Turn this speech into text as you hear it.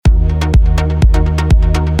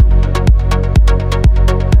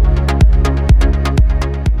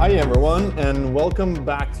everyone, and welcome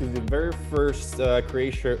back to the very first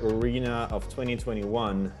Croatia Arena of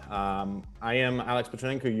 2021. I am Alex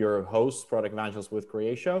Petrenko, your host, product evangelist with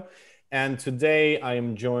Croatia, and today I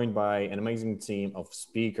am joined by an amazing team of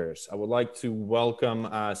speakers. I would like to welcome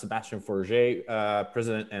Sebastian Forget,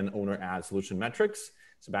 president and owner at Solution Metrics.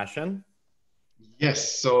 Sebastian.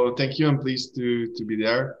 Yes, so thank you. I'm pleased to be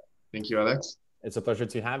there. Thank you, Alex. It's a pleasure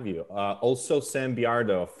to have you. Also, Sam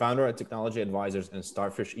Biardo, founder at Technology Advisors and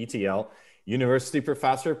Starfish ETL, university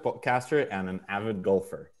professor, podcaster, and an avid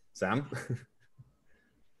golfer. Sam?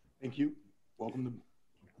 Thank you. Welcome to...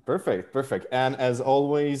 Perfect. And as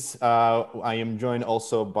always, I am joined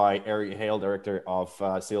also by Eric Hale, Director of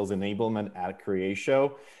Sales Enablement at Croatia.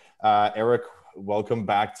 Eric, welcome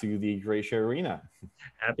back to the Croatia Arena.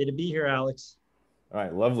 Happy to be here, Alex. All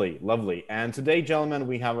right, lovely. And today, gentlemen,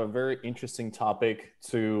 we have a very interesting topic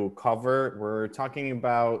to cover. We're talking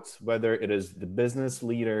about whether it is the business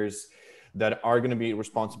leaders that are going to be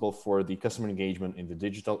responsible for the customer engagement in the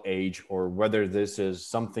digital age, or whether this is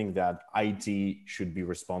something that IT should be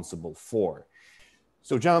responsible for.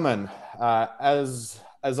 So, gentlemen, as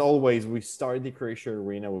always, we start the Croatia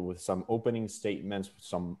Arena with some opening statements,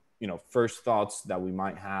 some first thoughts that we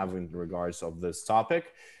might have in regards of this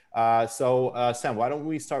topic. Sam, why don't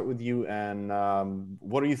we start with you, and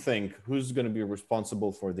what do you think? Who's going to be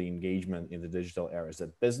responsible for the engagement in the digital era? Is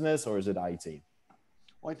it business or is it IT?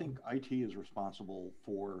 Well, I think IT is responsible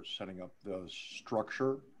for setting up the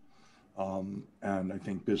structure, and I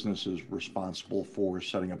think business is responsible for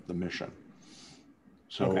setting up the mission.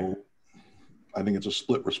 So okay. I think it's a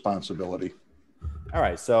split responsibility. All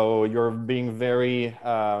right, so you're being very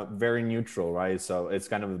neutral, right? So it's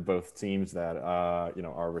kind of both teams that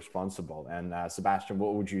are responsible. And Sebastian,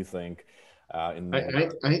 what would you think? I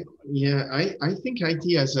think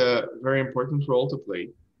IT has a very important role to play,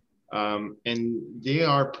 and they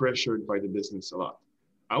are pressured by the business a lot.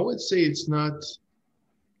 I would say it's not.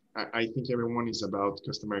 I think everyone is about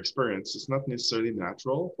customer experience. It's not necessarily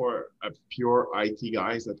natural for a pure IT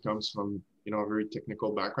guys that comes from a very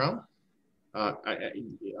technical background. I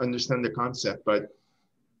understand the concept, but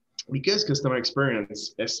because customer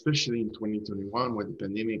experience, especially in 2021 when the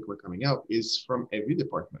pandemic were coming out, is from every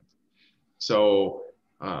department. So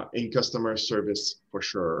in customer service for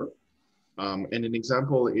sure. And an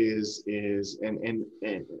example is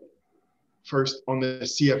first on the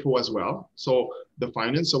CFO as well. So the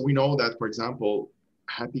finance. So we know that, for example,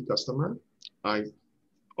 happy customer are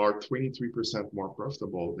 23% more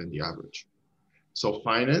profitable than the average. So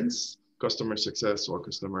finance, customer success, or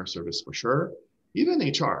customer service for sure, even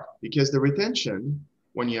HR, because the retention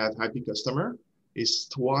when you have happy customer is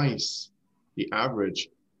twice the average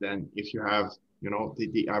than if you have,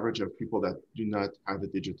 the average of people that do not have a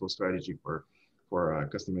digital strategy for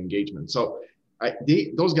customer engagement. So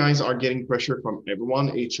those guys are getting pressure from everyone,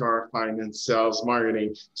 HR, finance, sales,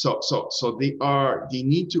 marketing. So they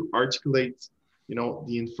need to articulate,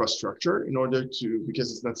 the infrastructure in order to,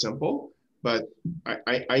 because it's not simple. But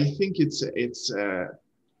I think it's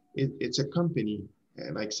a company,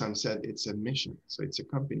 like Sam said, it's a mission. So it's a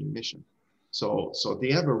company mission. So they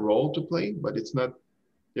have a role to play, but it's not.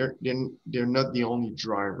 They're not the only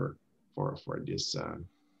driver for this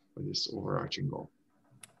overarching goal.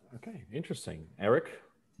 Okay, interesting, Eric.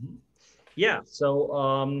 Yeah.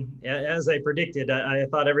 So as I predicted, I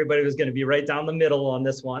thought everybody was going to be right down the middle on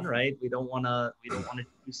this one, right? We don't want to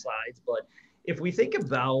do sides, but if we think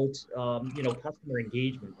about, customer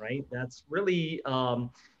engagement, right, that's really,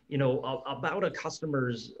 about a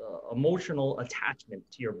customer's emotional attachment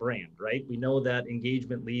to your brand, right? We know that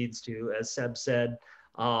engagement leads to, as Seb said,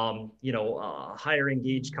 higher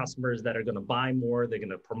engaged customers that are going to buy more, they're going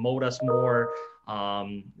to promote us more,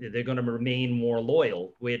 they're going to remain more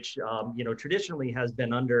loyal, which, traditionally has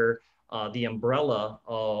been under the umbrella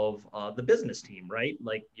of the business team, right?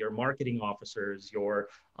 Like your marketing officers, your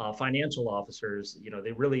financial officers,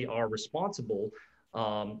 they really are responsible,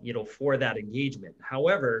 for that engagement.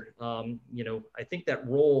 However, I think that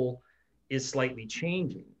role is slightly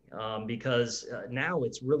changing because now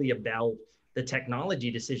it's really about the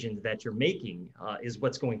technology decisions that you're making is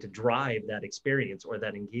what's going to drive that experience or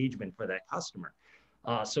that engagement for that customer.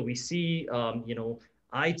 So we see,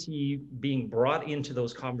 IT being brought into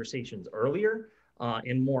those conversations earlier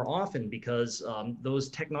and more often because those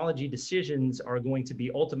technology decisions are going to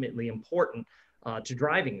be ultimately important to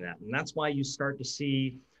driving that. And that's why you start to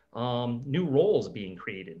see new roles being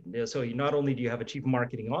created. So not only do you have a chief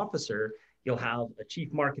marketing officer, you'll have a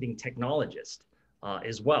chief marketing technologist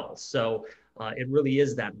as well. So it really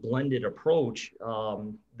is that blended approach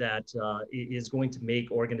that is going to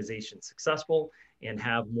make organizations successful and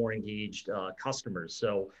have more engaged customers.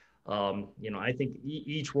 So I think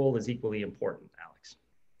each role is equally important, Alex.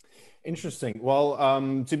 Interesting. Well,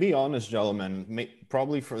 to be honest, gentlemen,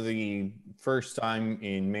 probably for the first time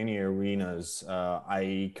in many arenas,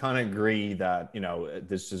 I kind of agree that,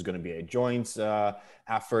 this is going to be a joint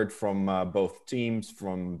effort from both teams,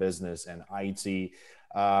 from business and IT.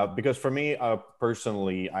 Because for me,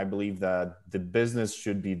 personally, I believe that the business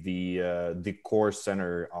should be the core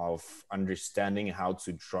center of understanding how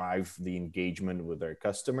to drive the engagement with their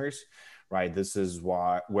customers, right? This is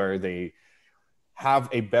where they have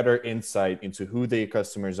a better insight into who their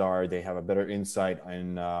customers are. They have a better insight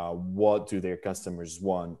on what do their customers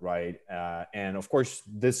want, right? And of course,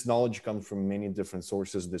 this knowledge comes from many different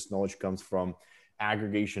sources. This knowledge comes from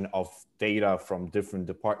aggregation of data from different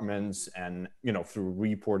departments and, through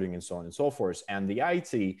reporting and so on and so forth. And the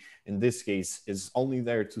IT, in this case, is only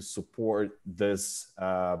there to support this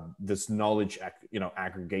knowledge,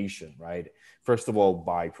 aggregation, right? First of all,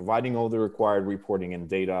 by providing all the required reporting and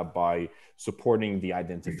data, by supporting the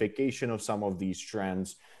identification of some of these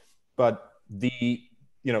trends, but the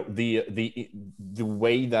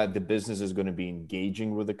way that the business is going to be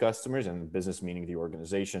engaging with the customers, and business meaning the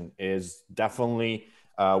organization, is definitely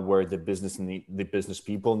where the business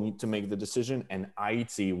people need to make the decision, and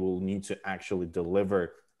IT will need to actually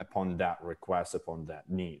deliver upon that request, upon that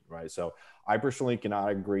need, right? So I personally cannot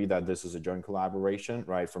agree that this is a joint collaboration,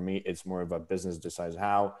 right? For me, it's more of a business decides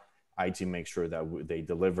how, IT makes sure that they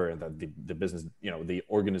deliver, and that the business, the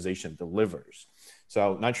organization delivers.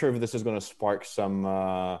 So not sure if this is going to spark some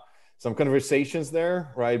conversations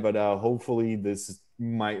there, right? But hopefully this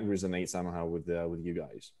might resonate somehow with you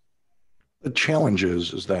guys. The challenge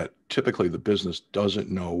is that typically the business doesn't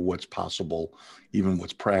know what's possible, even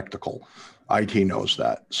what's practical. IT knows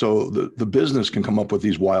that. So the business can come up with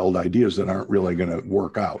these wild ideas that aren't really going to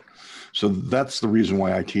work out. So that's the reason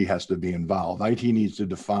why IT has to be involved. IT needs to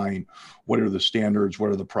define what are the standards, what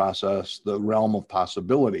are the process, the realm of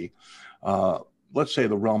possibility. Let's say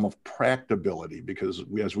the realm of practicability, because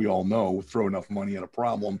as we all know, throw enough money at a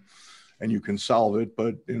problem and you can solve it.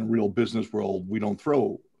 But in a real business world, we don't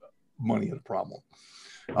throw money at a problem.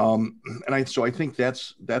 So I think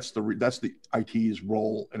that's the IT's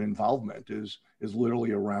role and involvement is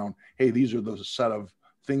literally around, hey, these are the set of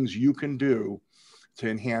things you can do to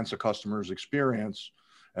enhance a customer's experience.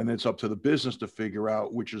 And it's up to the business to figure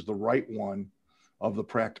out which is the right one of the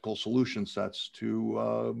practical solution sets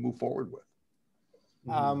to move forward with.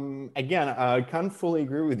 Again, I can't fully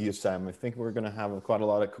agree with you, Sam. I think we're going to have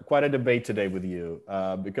quite a debate today with you,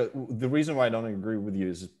 because the reason why I don't agree with you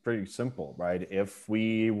is pretty simple, right? If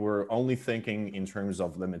we were only thinking in terms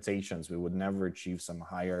of limitations, we would never achieve some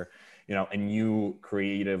higher, a new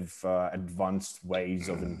creative, advanced ways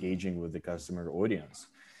of engaging with the customer audience.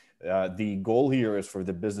 The goal here is for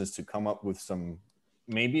the business to come up with some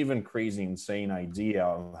maybe even crazy, insane idea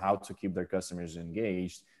of how to keep their customers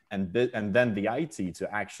engaged, and then the IT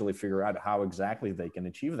to actually figure out how exactly they can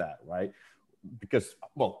achieve that, right? Because,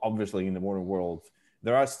 well, obviously in the modern world,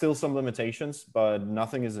 there are still some limitations, but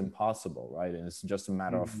nothing is impossible, right? And it's just a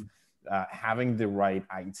matter of having the right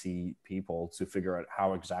IT people to figure out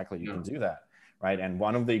how exactly you can do that, right? And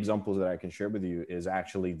one of the examples that I can share with you is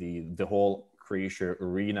actually the whole Creatia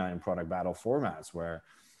arena and product battle formats, where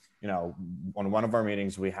on one of our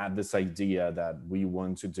meetings, we had this idea that we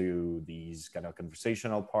want to do these kind of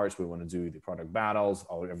conversational parts. We want to do the product battles.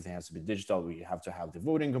 Everything has to be digital. We have to have the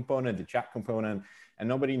voting component, the chat component, and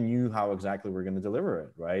nobody knew how exactly we're going to deliver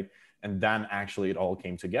it, right? And then actually it all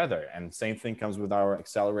came together. And same thing comes with our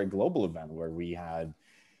Accelerate Global event, where we had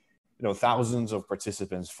thousands of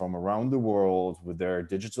participants from around the world with their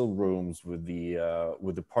digital rooms, with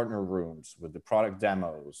the partner rooms, with the product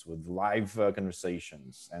demos, with live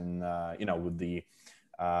conversations, and with the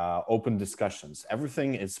open discussions.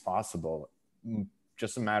 Everything is possible.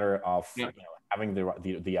 Just a matter of having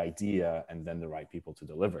the idea and then the right people to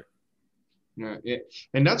deliver. Yeah,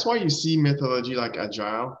 and that's why you see methodology like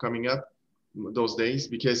Agile coming up those days,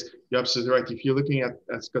 because you're absolutely right. If you're looking at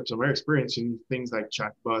customer experience, you need things like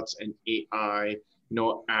chatbots and AI,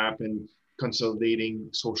 app and consolidating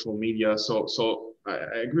social media. So I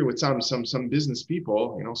agree with some business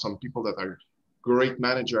people, some people that are great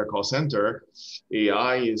manager at call center.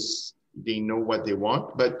 AI they know what they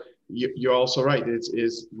want, but you're also right.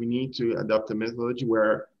 We need to adopt a methodology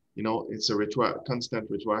where it's a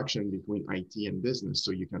constant retroaction between IT and business,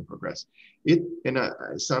 so you can progress. We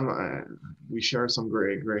share some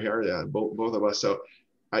gray hair, both of us. So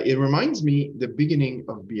it reminds me the beginning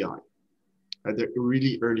of BI at the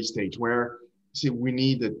really early stage, where we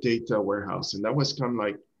need a data warehouse, and that was kind of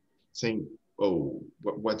like saying, "Oh,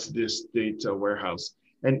 what's this data warehouse?"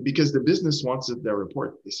 And because the business wants it, their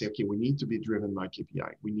report, they say, okay, we need to be driven by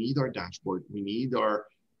KPI. We need our dashboard. We need our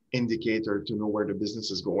indicator to know where the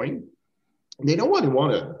business is going. And they know what they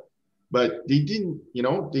wanted, but they didn't,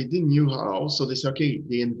 they didn't know how. So they said, okay,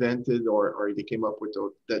 they invented or they came up with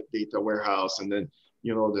that data warehouse, and then,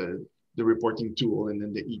 the reporting tool, and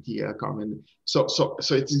then the ETL comment. So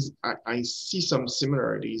it is, I see some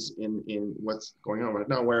similarities in what's going on right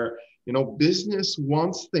now, where, business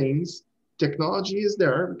wants things. Technology is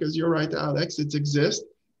there, because you're right, Alex, it exists,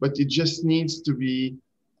 but it just needs to be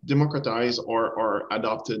democratized or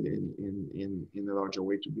adopted in a larger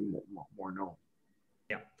way to be more known.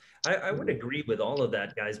 Yeah, I would agree with all of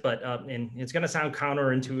that, guys. But and it's going to sound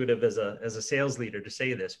counterintuitive as a sales leader to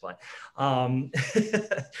say this, but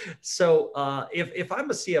so if I'm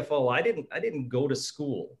a CFO, I didn't go to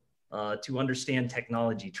school to understand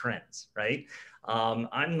technology trends, right?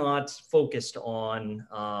 I'm not focused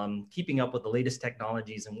on keeping up with the latest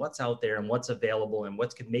technologies and what's out there and what's available and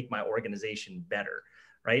what could make my organization better,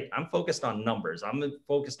 right? I'm focused on numbers. I'm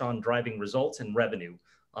focused on driving results and revenue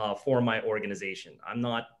for my organization. I'm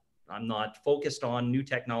not focused on new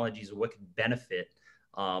technologies or what could benefit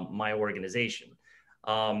my organization.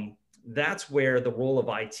 That's where the role of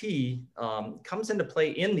IT comes into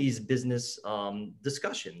play in these business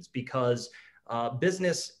discussions, because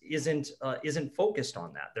business isn't focused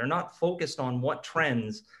on that. They're not focused on what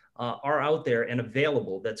trends are out there and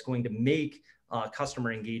available that's going to make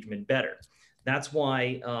customer engagement better. That's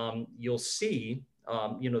why you'll see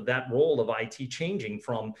that role of IT changing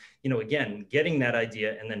from, again, getting that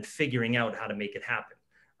idea and then figuring out how to make it happen,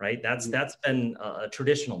 right? That's been a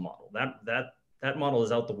traditional model. That model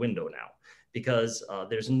is out the window now, because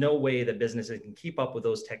there's no way that businesses can keep up with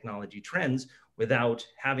those technology trends without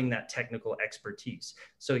having that technical expertise.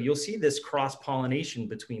 So you'll see this cross-pollination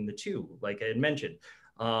between the two. Like I had mentioned,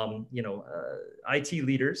 IT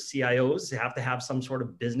leaders, CIOs, have to have some sort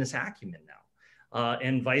of business acumen now.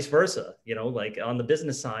 And vice versa, like on the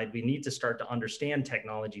business side, we need to start to understand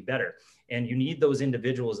technology better. And you need those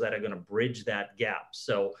individuals that are going to bridge that gap.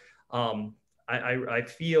 So I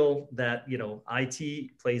feel that,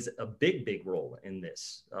 IT plays a big role in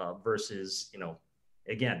this versus,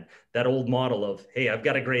 again, that old model of, hey, I've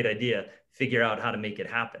got a great idea, figure out how to make it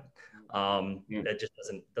happen. That just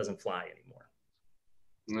doesn't fly anymore.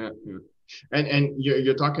 Yeah. And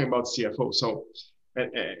you're talking about CFO. So and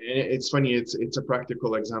it's funny, it's a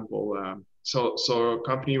practical example. So a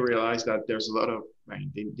company realized that there's a lot of,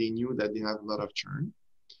 they knew that they have a lot of churn,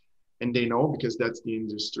 and they know, because that's the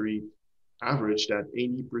industry average, that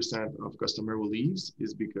 80% of customer who leaves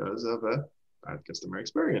is because of a bad customer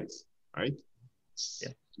experience, right? Yeah.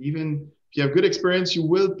 Even if you have good experience, you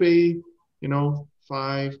will pay,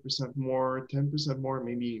 5% more, 10% more,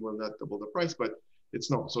 maybe you will not double the price, but it's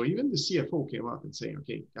not. So even the CFO came up and saying,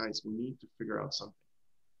 okay, guys, we need to figure out something.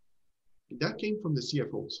 That came from the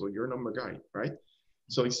CFO, so your number guy, right?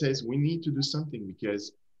 So he says, we need to do something,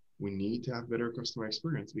 because we need to have better customer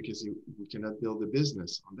experience, because we cannot build a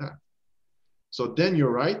business on that. So then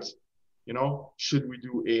you're right, should we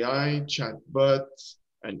do AI, chatbots,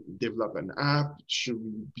 and develop an app? Should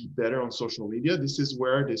we be better on social media? This is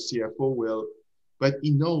where the CFO will, but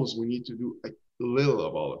he knows we need to do a little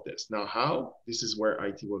of all of this. Now, how? This is where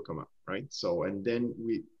IT will come up, right? So, and then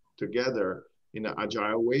we together, in an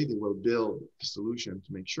agile way, they will build a solution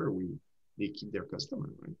to make sure they keep their customer,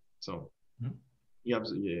 right? So, yeah,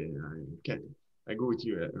 I agree with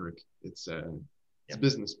you, Eric. It's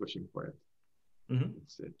business pushing for it.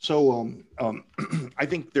 So I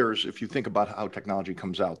think if you think about how technology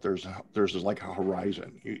comes out, there's like a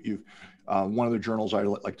horizon. One of the journals I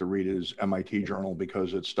like to read is MIT Journal,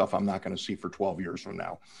 because it's stuff I'm not going to see for 12 years from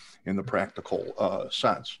now in the practical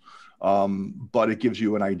sense. But it gives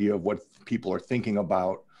you an idea of what people are thinking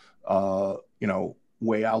about,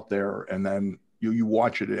 way out there. And then you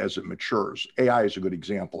watch it as it matures. AI is a good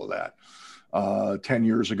example of that. 10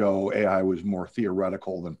 years ago, AI was more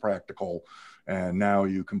theoretical than practical. And now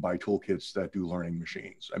you can buy toolkits that do learning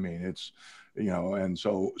machines. I mean, it's, and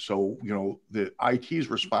so, the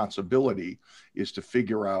IT's responsibility is to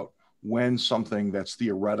figure out when something that's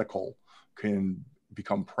theoretical can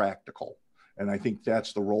become practical. And I think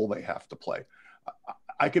that's the role they have to play.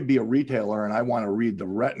 I could be a retailer and I want to read the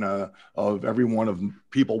retina of every one of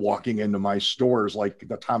people walking into my stores, like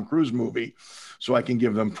the Tom Cruise movie, so I can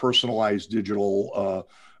give them personalized digital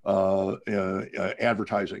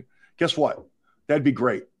advertising. Guess what? That'd be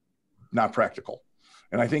great, not practical.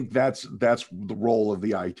 And I think that's the role of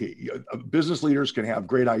the IT. Business leaders can have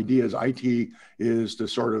great ideas. IT is to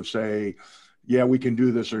sort of say, yeah, we can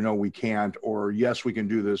do this, or no, we can't, or yes, we can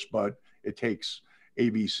do this, but it takes A,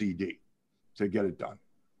 B, C, D to get it done.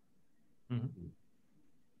 Mhm.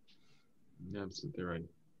 Yeah, absolutely right.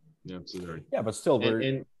 Yeah, absolutely right. Yeah, but still,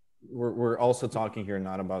 And we're also talking here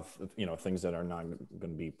not about things that are not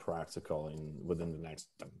going to be practical within the next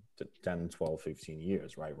 10, 12, 15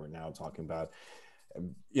 years, right? We're now talking about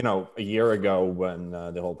a year ago when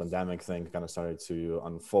the whole pandemic thing kind of started to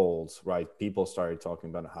unfold, right? People started talking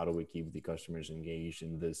about how do we keep the customers engaged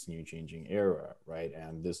in this new changing era, right?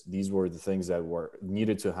 And these were the things that were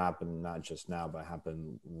needed to happen, not just now, but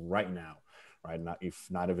happen right now, right? Not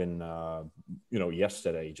even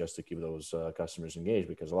yesterday, just to keep those customers engaged,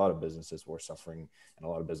 because a lot of businesses were suffering, and a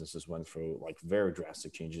lot of businesses went through like very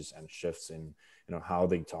drastic changes and shifts in how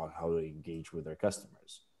they talk, how they engage with their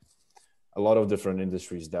customers. A lot of different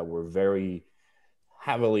industries that were very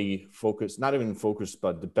heavily focused, not even focused,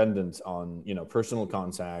 but dependent on personal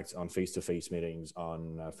contact, on face-to-face meetings,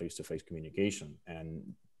 on face-to-face communication.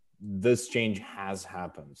 And this change has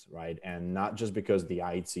happened, right? And not just because the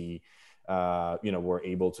IT were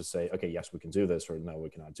able to say, okay, yes, we can do this, or no, we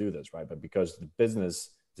cannot do this, right? But because the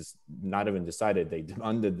business just not even decided, they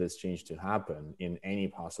demanded this change to happen in any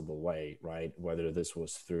possible way, right? Whether this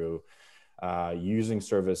was through using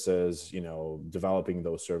services, developing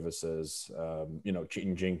those services,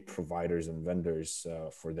 changing providers and vendors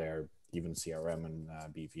for their even CRM and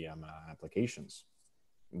BVM applications.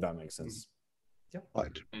 If that makes sense. Yep.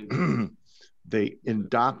 But they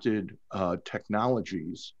adopted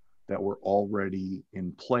technologies that were already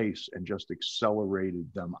in place and just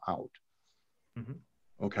accelerated them out. Mm-hmm.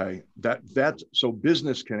 Okay, that's so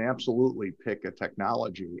business can absolutely pick a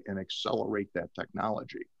technology and accelerate that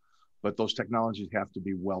technology, but those technologies have to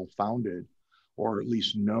be well-founded or at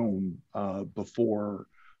least known before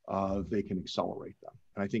they can accelerate them.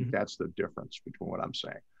 And I think mm-hmm. that's the difference between what I'm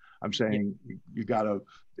saying. I'm saying you gotta,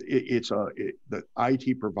 the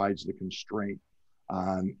IT provides the constraint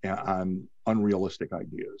on unrealistic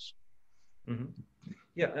ideas. Mm-hmm.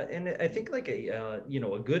 Yeah, and I think like a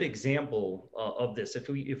good example of this, if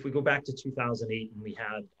we go back to 2008 and we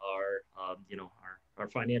had our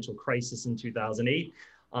financial crisis in 2008,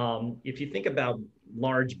 if you think about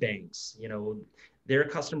large banks, their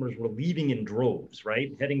customers were leaving in droves,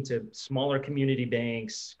 right? Heading to smaller community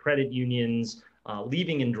banks, credit unions,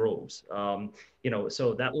 leaving in droves.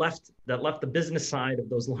 So that left the business side of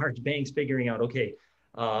those large banks figuring out, okay,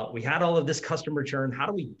 we had all of this customer churn. How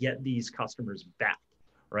do we get these customers back?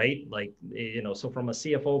 Right? Like, so from a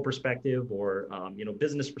CFO perspective or,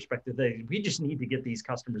 business perspective, we just need to get these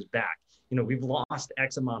customers back. We've lost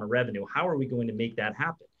X amount of revenue. How are we going to make that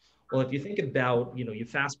happen? Well, if you think about, you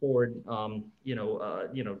fast forward, to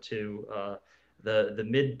the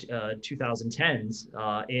mid 2010s,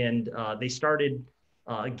 and they started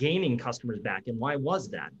gaining customers back. And why was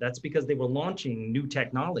that? That's because they were launching new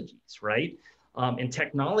technologies, right? And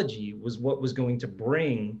technology was what was going to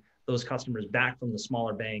bring those customers back from the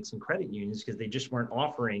smaller banks and credit unions, because they just weren't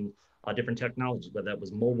offering different technologies, whether that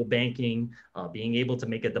was mobile banking, being able to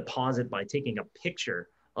make a deposit by taking a picture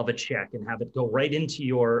of a check and have it go right into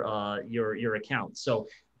your account. So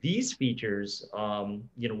these features, were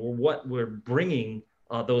what were bringing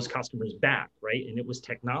those customers back, right? And it was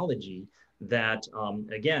technology that,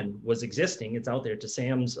 again, was existing. It's out there. To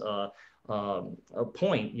Sam's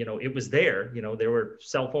point, it was there. There were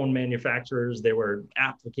cell phone manufacturers, there were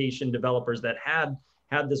application developers that had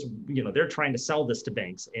this, they're trying to sell this to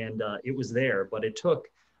banks, and it was there, but it took,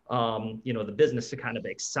 the business to kind of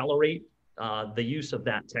accelerate the use of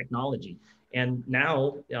that technology. And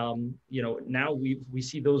now, now we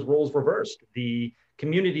see those roles reversed. The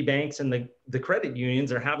community banks and the credit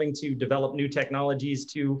unions are having to develop new technologies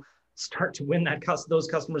to start to win those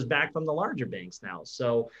customers back from the larger banks now.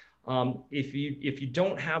 So if you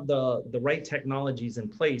don't have the right technologies in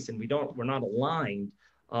place, and we're not aligned,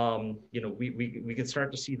 we can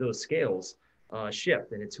start to see those scales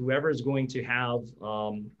shift. And it's whoever is going to have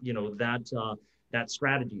that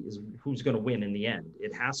strategy is who's going to win in the end.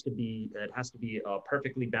 It has to be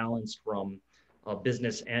perfectly balanced from a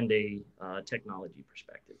business and a technology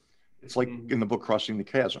perspective. It's like in the book Crossing the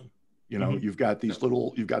Chasm. Mm-hmm. you've got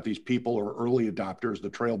these people or early adopters, the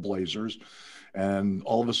trailblazers, and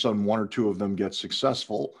all of a sudden one or two of them get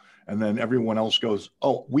successful, and then everyone else goes,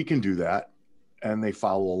 oh, we can do that, and they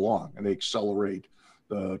follow along and they accelerate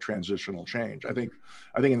the transitional change. I think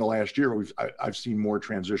in the last year I've seen more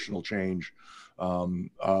transitional change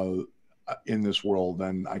in this world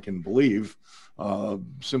than I can believe,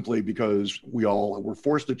 simply because we all were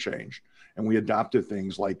forced to change, and we adopted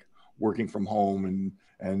things like working from home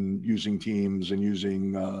and using Teams and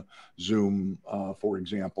using Zoom, for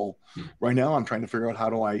example. Mm-hmm. Right now, I'm trying to figure out how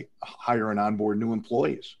do I hire and onboard new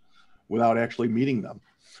employees without actually meeting them.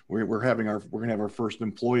 we're going to have our first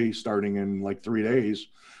employee starting in like 3 days.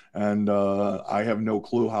 And I have no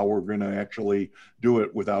clue how we're going to actually do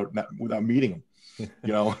it without meeting them.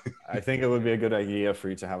 You know, I think it would be a good idea for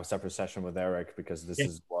you to have a separate session with Eric, because this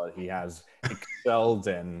is what he has excelled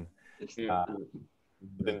in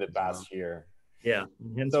within the past year. Yeah,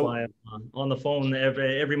 hence why I'm on the phone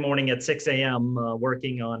every morning at 6 a.m.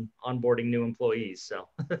 Working on onboarding new employees. So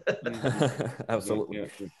absolutely.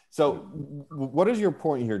 So what is your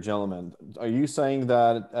point here, gentlemen? Are you saying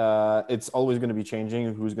that it's always going to be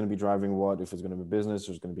changing? Who's going to be driving what? If it's going to be business,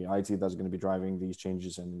 there's going to be IT that's going to be driving these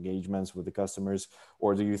changes and engagements with the customers?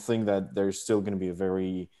 Or do you think that there's still going to be a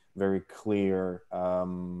very, very clear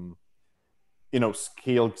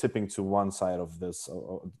scale tipping to one side of this,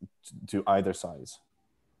 to either sides?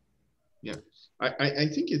 Yeah, I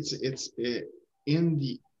think it's in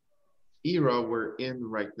the era we're in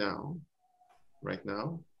right now,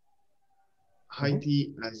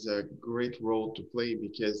 IT has a great role to play,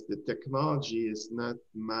 because the technology is not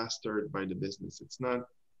mastered by the business. It's not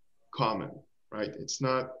common, right? It's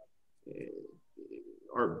not,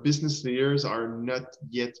 our business leaders are not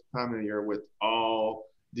yet familiar with all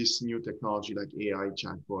this new technology like AI,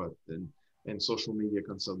 chatbot, and social media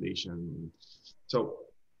consolidation. So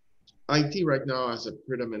IT right now has a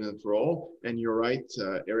predominant role. And you're right,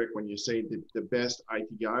 Eric, when you say the best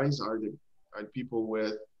IT guys are people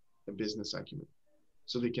with a business acumen.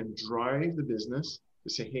 So they can drive the business to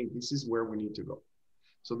say, hey, this is where we need to go.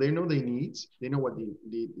 So they know their needs, they know what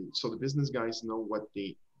so the business guys know what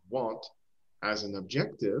they want as an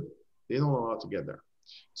objective. They don't know how to get there.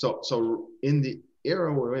 So in the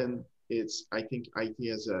era we're in, I think IT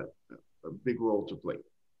has a big role to play.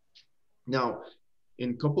 Now,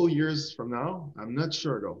 in a couple of years from now, I'm not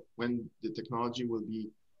sure though, when the technology will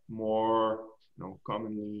be more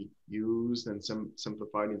commonly used and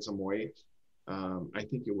simplified in some way, I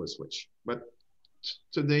think it will switch. But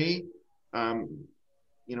today, and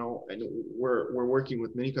we're working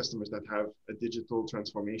with many customers that have a digital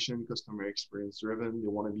transformation, customer experience driven. They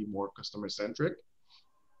want to be more customer centric.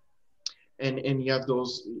 And you have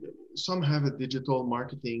some have a digital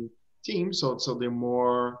marketing team, so they're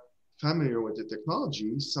more familiar with the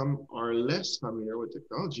technology. Some are less familiar with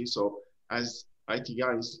technology. So as IT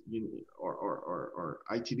guys, or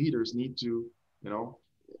IT leaders need to,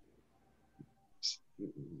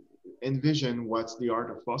 envision what's the art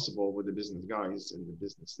of possible with the business guys and the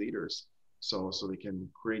business leaders, so they can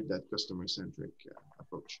create that customer-centric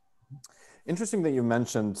approach. Interesting that you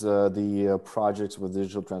mentioned the projects with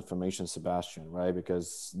digital transformation, Sebastian, right?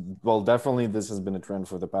 Because, well, definitely this has been a trend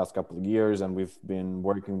for the past couple of years, and we've been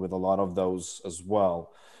working with a lot of those as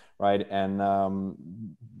well, right? And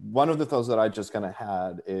one of the thoughts that I just kind of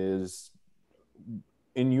had is,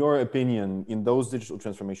 in your opinion, in those digital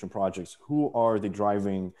transformation projects, who are the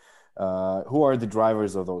drivers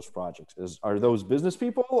of those projects? Are those business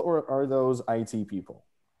people or are those IT people?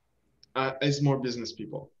 It's more business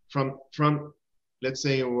people. From let's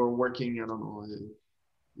say we're working, I don't know,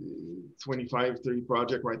 25, 30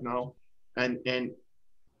 project right now. And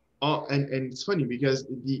it's funny because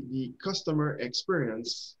the customer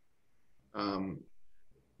experience, the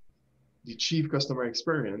chief customer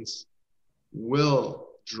experience will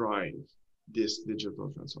drive this digital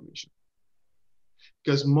transformation.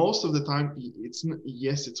 Because most of the time, it's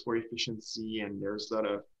for efficiency and there's a lot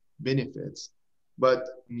of benefits,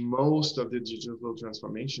 but most of the digital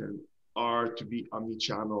transformation are to be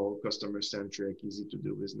omni-channel, customer-centric, easy to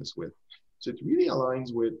do business with. So it really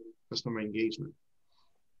aligns with customer engagement.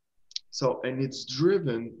 So, and it's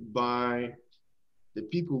driven by the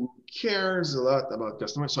people who cares a lot about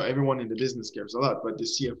customers. So everyone in the business cares a lot, but the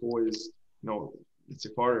CFO is, it's a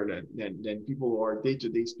farther than people who are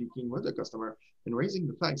day-to-day speaking with the customer and raising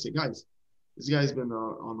the flag, say, guys, this guy's been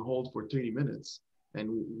on hold for 30 minutes. And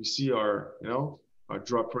we see our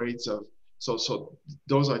drop rates of, so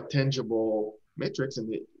those are tangible metrics, and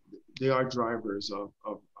they are drivers of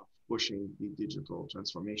pushing the digital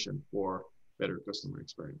transformation for better customer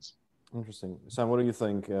experience. Interesting. Sam, what do you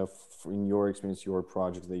think, in your experience, your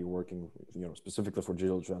projects that you're working, specifically for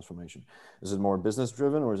digital transformation? Is it more business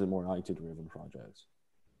driven or is it more IT driven projects?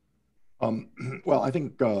 Well, I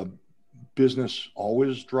think business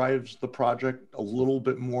always drives the project a little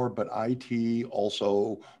bit more, but IT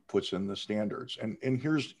also puts in the standards. And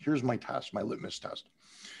here's my test, my litmus test.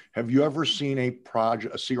 Have you ever seen a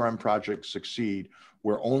CRM project succeed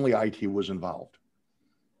where only IT was involved?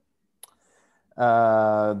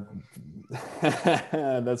 That's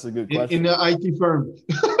a good question. In the IT firm.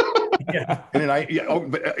 Yeah. And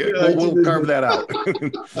then we'll carve that out.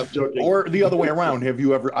 I'm joking. Or the other way around.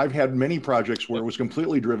 I've had many projects where it was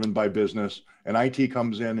completely driven by business and IT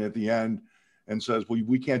comes in at the end and says, well,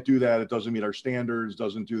 we can't do that. It doesn't meet our standards,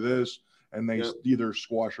 doesn't do this. And they either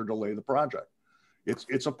squash or delay the project.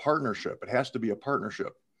 It's a partnership. It has to be a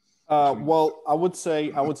partnership. Well, I would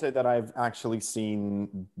say that I've actually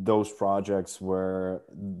seen those projects where,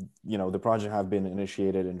 the project have been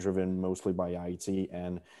initiated and driven mostly by IT,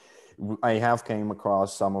 and I have came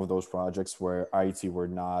across some of those projects where IT were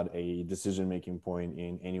not a decision-making point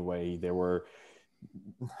in any way. They were,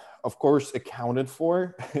 of course, accounted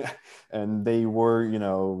for, and they were,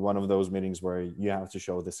 one of those meetings where you have to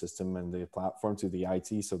show the system and the platform to the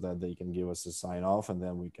IT so that they can give us a sign off and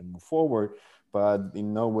then we can move forward. But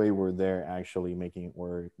in no way were they actually making it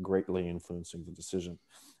or greatly influencing the decision.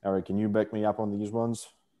 Eric, can you back me up on these ones?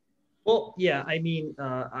 Well, yeah, I mean,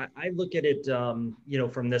 I look at it,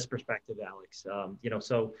 from this perspective, Alex.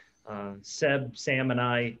 So Seb, Sam, and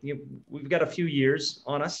I, we've got a few years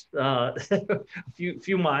on us, a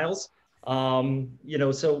few miles.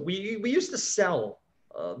 So we used to sell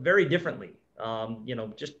very differently.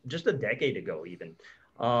 Just a decade ago, even.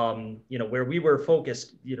 Where we were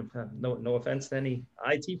focused, no offense to any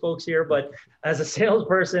IT folks here, but as a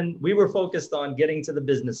salesperson, we were focused on getting to the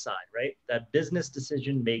business side, right? That business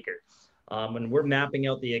decision maker. When we're mapping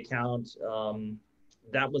out the account,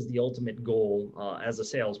 that was the ultimate goal as a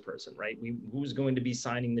salesperson, right? Who's going to be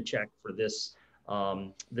signing the check for this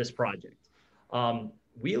project?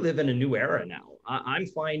 We live in a new era now. I'm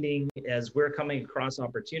finding as we're coming across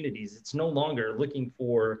opportunities, it's no longer looking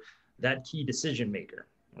for that key decision maker,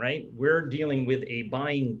 right? We're dealing with a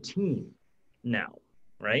buying team now,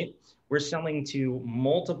 right? We're selling to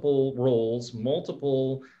multiple roles,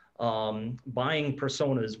 multiple buying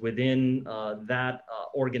personas within that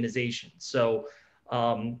organization. So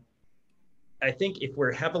I think if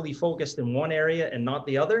we're heavily focused in one area and not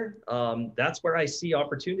the other, that's where I see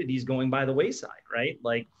opportunities going by the wayside, right?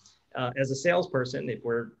 Like as a salesperson, if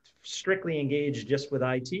we're strictly engaged just with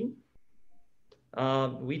IT,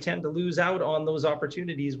 we tend to lose out on those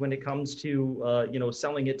opportunities when it comes to,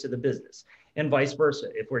 selling it to the business, and vice versa.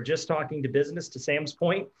 If we're just talking to business, to Sam's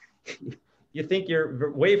point, you think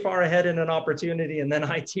you're way far ahead in an opportunity, and then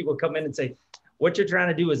IT will come in and say, what you're trying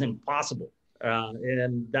to do is impossible.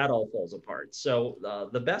 And that all falls apart. So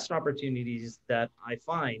the best opportunities that I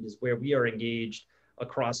find is where we are engaged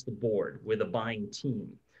across the board with a buying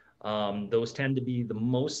team. Those tend to be the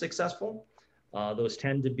most successful. Those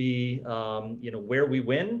tend to be, where we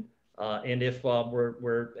win. And if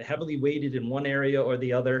we're heavily weighted in one area or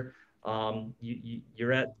the other,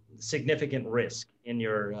 you're at significant risk in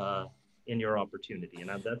your opportunity. And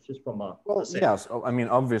that's just from a yes. I mean,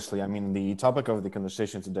 obviously, the topic of the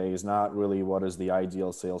conversation today is not really what is the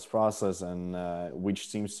ideal sales process and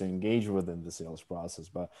which teams to engage within the sales process,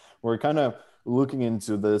 but we're kind of looking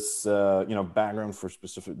into this, background for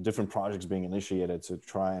specific different projects being initiated to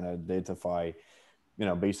try and identify,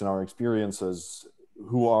 based on our experiences,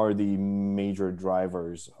 who are the major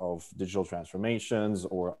drivers of digital transformations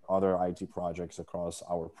or other IT projects across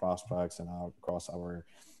our prospects and across our,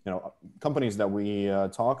 companies that we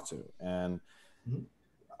talk to. And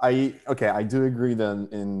I do agree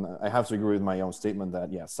then I have to agree with my own statement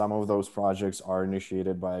that yes, some of those projects are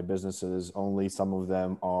initiated by businesses only, some of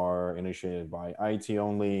them are initiated by IT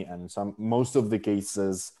only, and most of the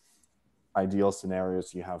cases, ideal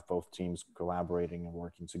scenarios, you have both teams collaborating and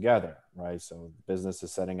working together, right? So business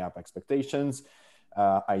is setting up expectations,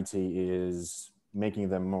 IT is making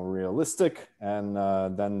them more realistic, and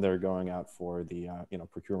then they're going out for the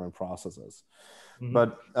procurement processes. Mm-hmm.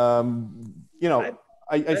 But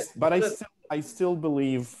I still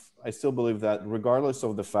believe that regardless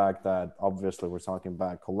of the fact that obviously we're talking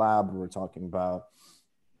about collab, we're talking about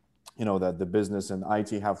that the business and IT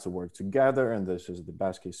have to work together, and this is the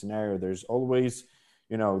best case scenario. There's always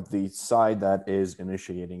the side that is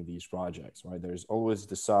initiating these projects, right? There's always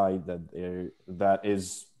the side that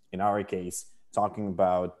is, in our case, talking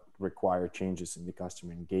about required changes in the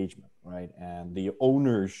customer engagement, right? And the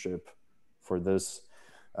ownership for this,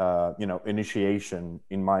 initiation,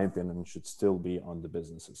 in my opinion, should still be on the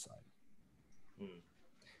business's side.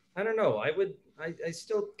 I don't know. I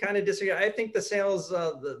still kind of disagree. I think the sales,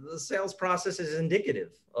 the sales process is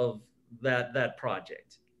indicative of that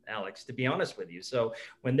project, Alex, to be honest with you. So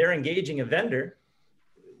when they're engaging a vendor,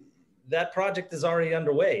 that project is already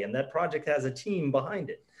underway and that project has a team behind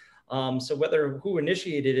it. So whether who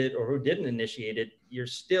initiated it or who didn't initiate it, you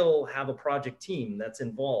still have a project team that's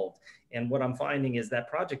involved. And what I'm finding is that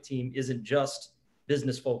project team isn't just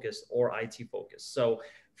business focused or IT focused. So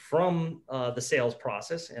from the sales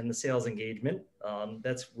process and the sales engagement.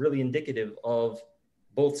 That's really indicative of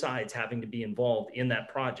both sides having to be involved in that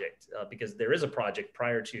project, because there is a project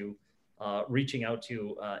prior to reaching out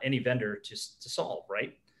to any vendor to solve,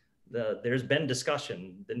 right? There's been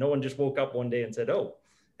discussion that no one just woke up one day and said, oh,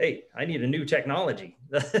 hey, I need a new technology.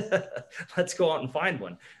 Let's go out and find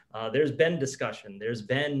one. There's been discussion. There's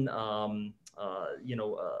been,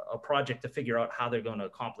 a project to figure out how they're going to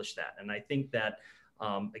accomplish that. And I think that,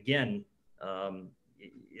 again,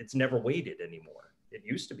 it's never weighted anymore. It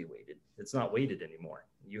used to be weighted. It's not weighted anymore.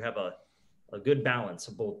 You have a good balance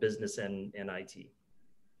of both business and IT.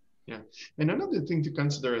 Yeah. And another thing to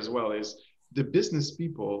consider as well is the business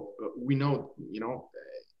people, we know,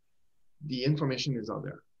 the information is out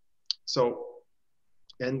there. So,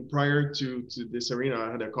 and prior to this arena,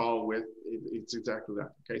 I had a call with, it's exactly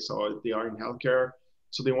that. Okay. So they are in healthcare.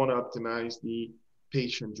 So they want to optimize the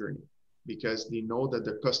patient journey because they know that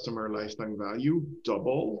the customer lifetime value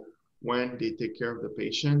double when they take care of the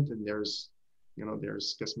patient, and there's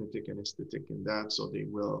cosmetic and aesthetic in that. So they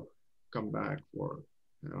will come back for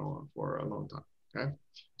a long time. Okay.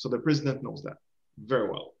 So the president knows that very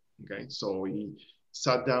well. Okay. So he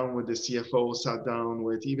sat down with the CFO, sat down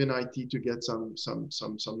with even IT to get some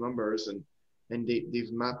numbers, and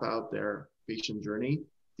they've mapped out their patient journey.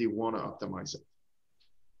 They want to optimize it.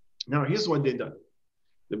 Now, here's what they've done.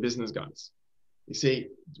 The business guys, they say,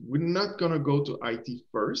 we're not going to go to IT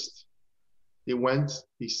first. They went,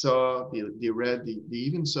 they saw, they read, they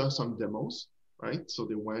even saw some demos, right? So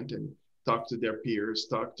they went and talked to their peers,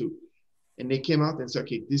 and they came out and said,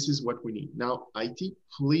 okay, this is what we need. Now, IT,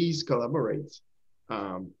 please collaborate.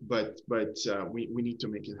 But we need to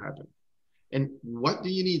make it happen. And what do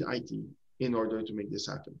you need IT in order to make this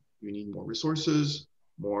happen? You need more resources,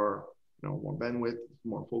 more bandwidth,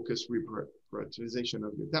 more focus, prioritization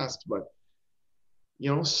of your tasks. But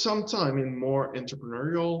sometime in more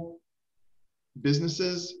entrepreneurial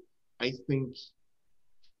businesses, I think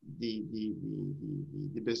the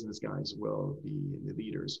business guys will be, and the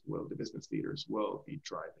business leaders will be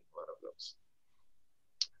driving a lot of those.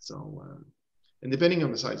 So. And depending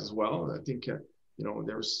on the size as well, I think,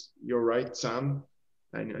 you're right, Sam,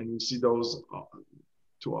 and you see those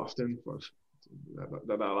too often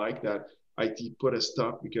that I like that IT put a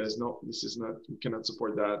stop because no, this is not, we cannot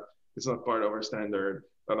support that. It's not part of our standard,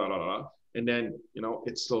 blah, blah, blah, blah. And then,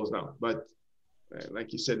 it slows down. But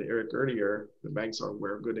like you said, Eric, earlier, the banks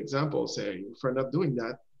were a good example saying, if we're not doing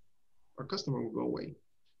that, our customer will go away.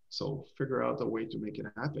 So figure out a way to make it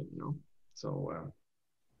happen, So I,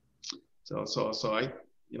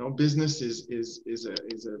 business is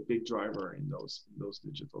a big driver in those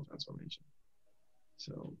digital transformation.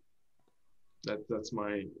 So that's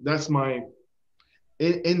my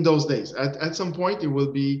in those days. At some point it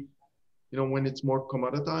will be, when it's more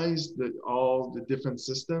commoditized, all the different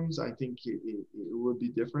systems, I think it will be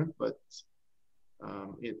different, but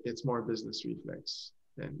it's more business reflex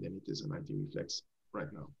than it is an IT reflex right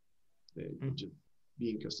now.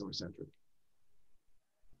 Being customer centric.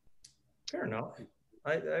 Fair enough.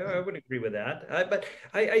 I would agree with that. But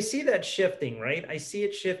I see that shifting, right? I see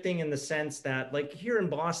it shifting in the sense that, like here in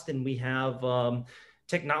Boston, we have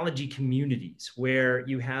technology communities where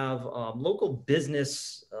you have local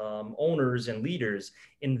business owners and leaders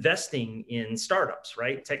investing in startups,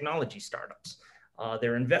 right? Technology startups.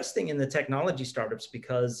 They're investing in the technology startups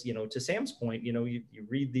because, to Sam's point, you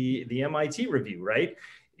read the MIT review, right?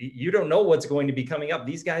 You don't know what's going to be coming up.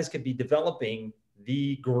 These guys could be developing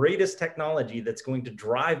the greatest technology that's going to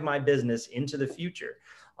drive my business into the future.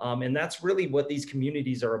 And that's really what these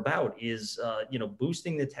communities are about is,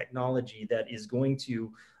 boosting the technology that is going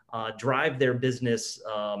to drive their business,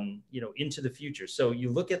 into the future. So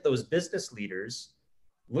you look at those business leaders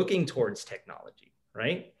looking towards technology,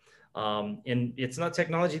 right? And it's not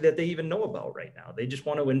technology that they even know about right now. They just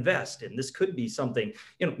want to invest. And this could be something,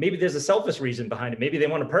 maybe there's a selfish reason behind it. Maybe they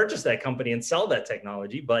want to purchase that company and sell that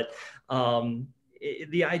technology, but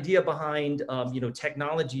the idea behind,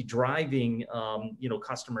 technology driving,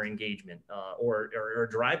 customer engagement or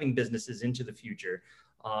driving businesses into the future,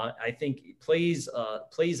 I think plays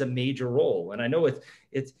a major role. And I know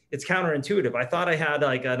it's counterintuitive. I thought I had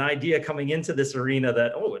like an idea coming into this arena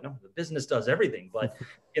that, oh no, the business does everything, but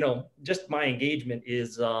just my engagement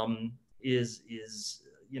is what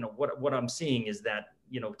I'm seeing is that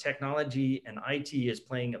technology and IT is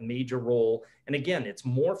playing a major role. And again, it's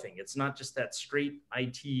morphing. It's not just that straight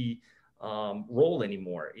IT role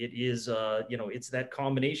anymore. It is, it's that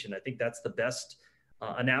combination. I think that's the best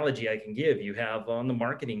analogy I can give. You have on the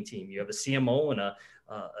marketing team, you have a CMO and a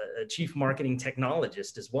chief marketing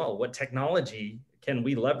technologist as well. What technology can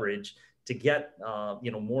we leverage to get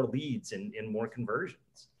more leads and more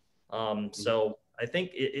conversions. So I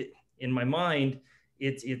think in my mind,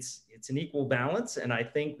 it's an equal balance, and I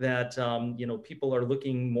think that people are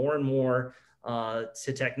looking more and more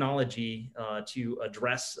to technology to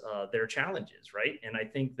address their challenges, right? And I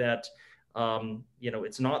think that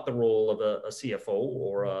it's not the role of a CFO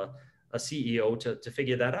or a CEO to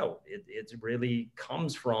figure that out. It really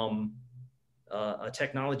comes from a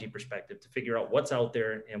technology perspective to figure out what's out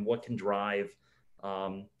there and what can drive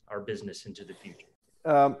our business into the future.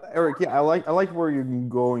 Eric, yeah, I like where you're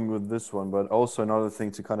going with this one, but also another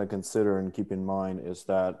thing to kind of consider and keep in mind is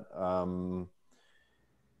that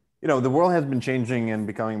the world has been changing and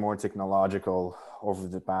becoming more technological over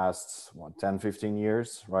the past 10, 15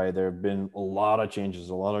 years, right? There have been a lot of changes,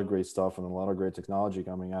 a lot of great stuff, and a lot of great technology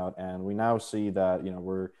coming out, and we now see that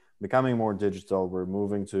we're becoming more digital. We're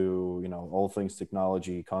moving to all things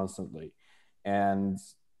technology constantly, and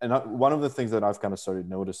one of the things that I've kind of started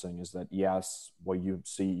noticing is that, yes, what you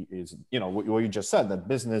see is, what you just said, that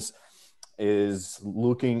business is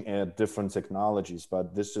looking at different technologies,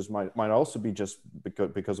 but this just might also be just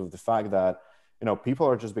because of the fact that, people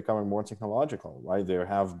are just becoming more technological, right? They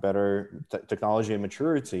have better technology and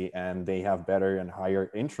maturity, and they have better and higher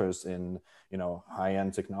interest in,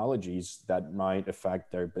 high-end technologies that might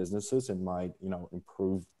affect their businesses and might,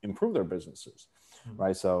 improve their businesses,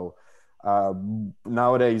 right? So,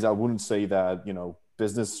 nowadays, I wouldn't say that,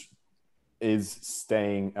 business is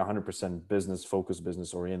staying 100% business focused,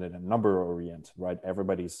 business oriented, and number oriented, right?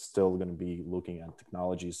 Everybody's still going to be looking at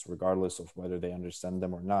technologies regardless of whether they understand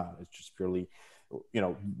them or not. It's just purely,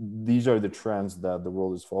 these are the trends that the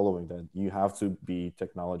world is following, that you have to be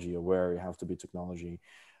technology aware, you have to be technology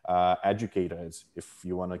educated if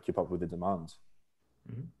you want to keep up with the demand.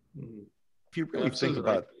 Mm-hmm. If you really think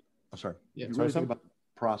about, think about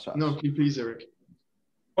process. No, please, Eric.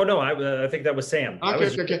 Oh no, I think that was Sam. Okay.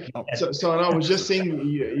 So I was just saying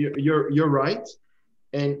you're right,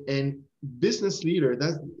 and business leader,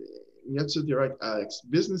 you're absolutely right, Alex.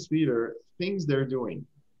 Business leader, things they're doing,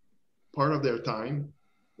 part of their time,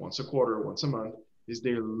 once a quarter, once a month, is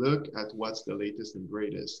they look at what's the latest and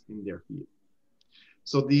greatest in their field.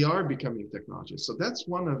 So they are becoming technologists. So that's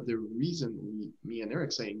one of the reasons me and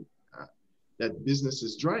Eric saying that business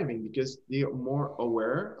is driving, because they are more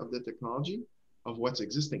aware of the technology, of what's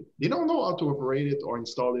existing. They don't know how to operate it or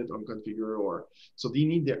install it or configure, so they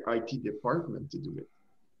need their IT department to do it.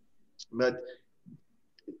 But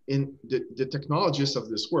in the technologists of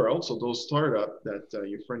this world, so those startups that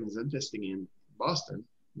your friend is investing in Boston,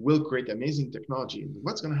 will create amazing technology. And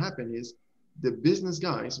what's going to happen is the business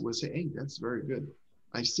guys will say, hey, that's very good.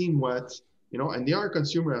 I've seen what, and they are a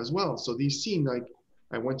consumer as well. So they've seen, like,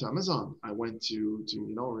 I went to Amazon, I went to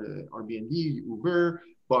Airbnb, Uber,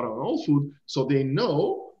 bought on Whole Food. So they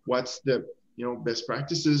know what's the, best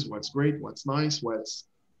practices, what's great, what's nice,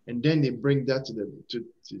 and then they bring that to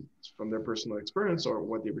from their personal experience or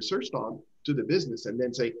what they researched on to the business, and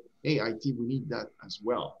then say, hey, IT, we need that as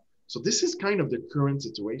well. So this is kind of the current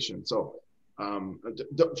situation. So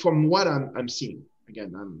from what I'm seeing,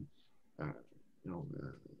 again,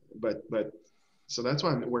 but so that's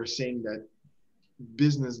why we're saying that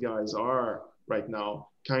business guys are right now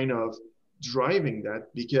kind of driving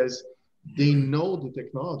that, because they know the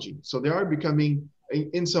technology. So they are becoming,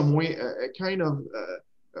 in some way, a kind of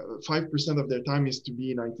 5% of their time is to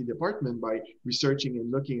be in IT department by researching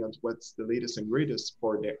and looking at what's the latest and greatest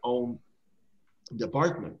for their own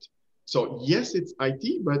department. So yes, it's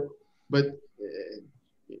IT, but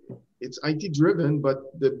it's IT driven,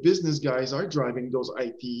 but the business guys are driving those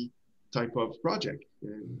IT type of project. I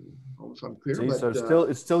don't know if I'm clear. See, but, so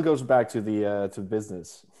it still goes back to the to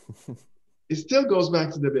business. It still goes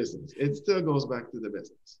back to the business. It still goes back to the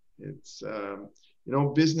business. It's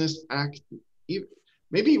business act.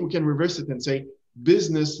 Maybe we can reverse it and say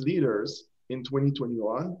business leaders in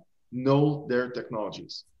 2021 know their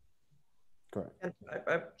technologies. Correct.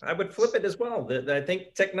 I would flip it as well. I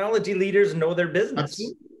think technology leaders know their business.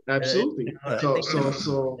 Absolutely.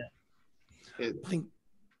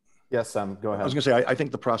 Yes, Sam, go ahead. I was going to say, I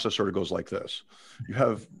think the process sort of goes like this. You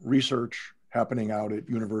have research happening out at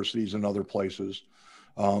universities and other places.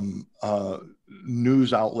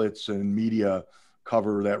 News outlets and media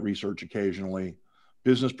cover that research occasionally.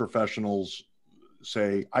 Business professionals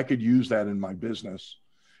say, I could use that in my business.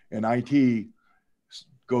 And IT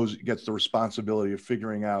gets the responsibility of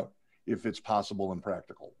figuring out if it's possible and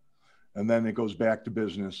practical. And then it goes back to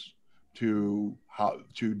business to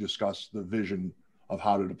discuss the vision of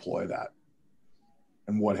how to deploy that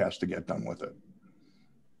and what has to get done with it.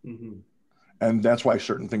 And that's why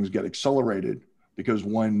certain things get accelerated, because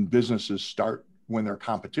when when their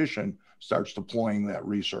competition starts deploying that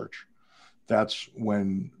research. That's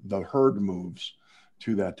when the herd moves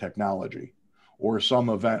to that technology, or some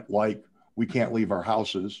event like we can't leave our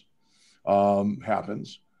houses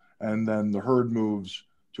happens, and then the herd moves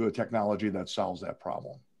to a technology that solves that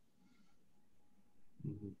problem.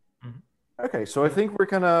 Okay, so I think we're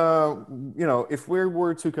kind of, if we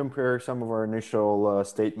were to compare some of our initial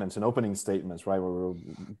statements and opening statements, right, where we were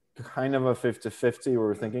kind of a 50-50,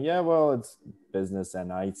 we're thinking, yeah, well, it's business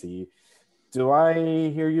and IT. Do I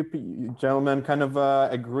hear you gentlemen kind of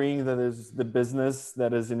agreeing that it's the business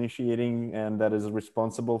that is initiating and that is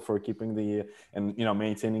responsible for keeping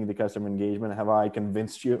maintaining the customer engagement? Have I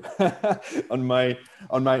convinced you on my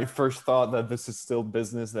first thought that this is still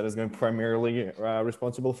business that is going to primarily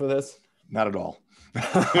responsible for this? Not at all.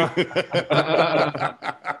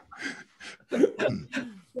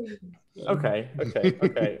 Okay.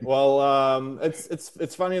 Well,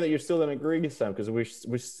 it's funny that you're still in agreement, Sam, because we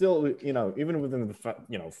still, even within the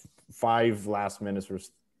 5 last minutes, we're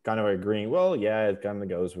kind of agreeing. Well, yeah, it kind of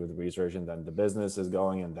goes with research, and then the business is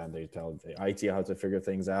going, and then they tell the IT how to figure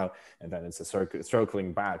things out, and then it's a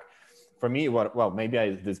circling back. For me, maybe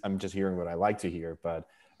I'm just hearing what I like to hear, but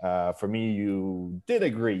for me, you did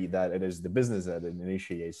agree that it is the business that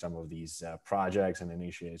initiates some of these projects and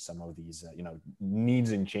initiates some of these,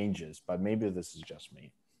 needs and changes. But maybe this is just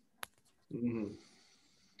me. Mm-hmm.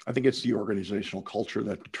 I think it's the organizational culture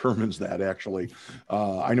that determines that, actually.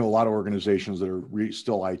 I know a lot of organizations that are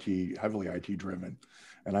still heavily IT driven,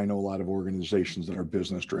 and I know a lot of organizations that are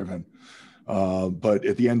business driven. But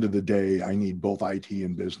at the end of the day, I need both IT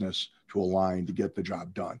and business to align to get the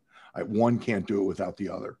job done. One can't do it without the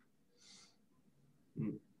other.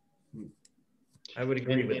 I would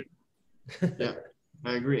agree with it. Yeah,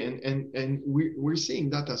 I agree. And we're seeing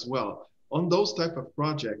that as well. On those type of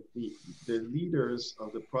projects, the leaders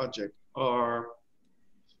of the project are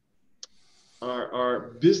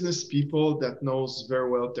business people that knows very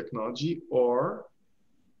well technology, or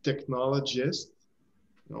technologists,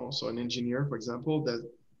 so an engineer, for example, that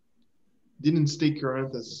didn't stay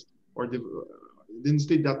current didn't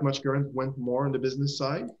stay that much current, went more on the business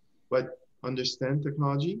side, but understand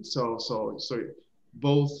technology. So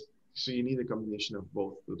you need a combination of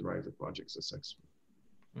both to drive the project successful.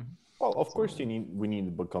 Well, of course, we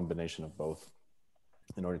need a combination of both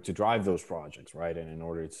in order to drive those projects, right? And in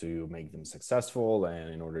order to make them successful,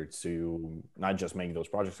 and in order to not just make those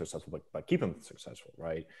projects successful, but keep them successful,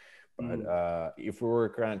 right? But if we were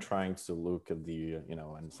kind of trying to look at the,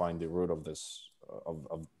 and find the root of this,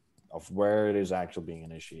 of where it is actually being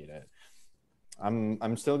initiated,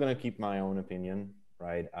 I'm still going to keep my own opinion,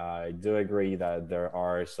 right? I do agree that there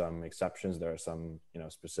are some exceptions. There are some,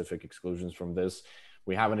 specific exclusions from this.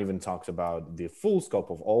 We haven't even talked about the full scope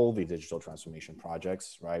of all the digital transformation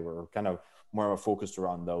projects, right? We're kind of more focused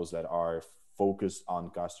around those that are focused on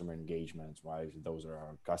customer engagement, right? Those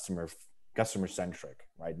are customer centric,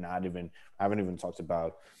 right? Haven't even talked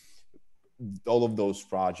about all of those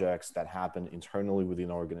projects that happen internally within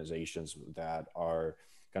organizations that are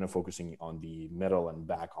kind of focusing on the middle and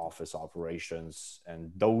back office operations. And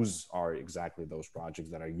those are exactly those projects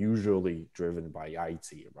that are usually driven by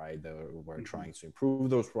IT, right? We're trying to improve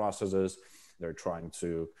those processes. They're trying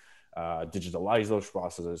to digitalize those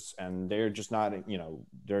processes, and they're just not,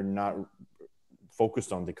 they're not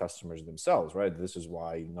focused on the customers themselves, right? This is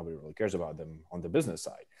why nobody really cares about them on the business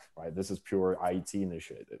side, right? This is pure IT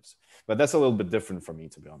initiatives, but that's a little bit different for me,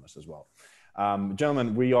 to be honest, as well.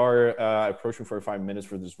 Gentlemen, we are approaching 45 minutes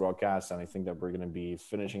for this broadcast, and I think that we're going to be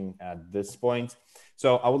finishing at this point.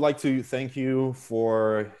 So I would like to thank you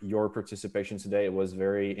for your participation today. It was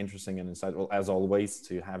very interesting and insightful, as always,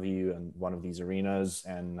 to have you in one of these arenas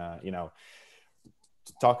and,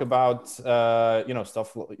 to talk about,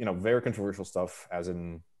 stuff, very controversial stuff, as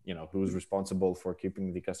in, who's responsible for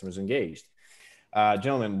keeping the customers engaged.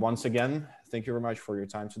 Gentlemen, once again, thank you very much for your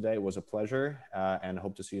time today. It was a pleasure, and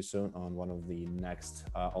hope to see you soon on one of the next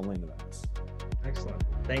online events. Excellent.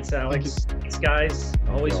 Thanks, Alex. Thanks, guys.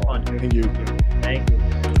 Always fun. Thank you. Thank you.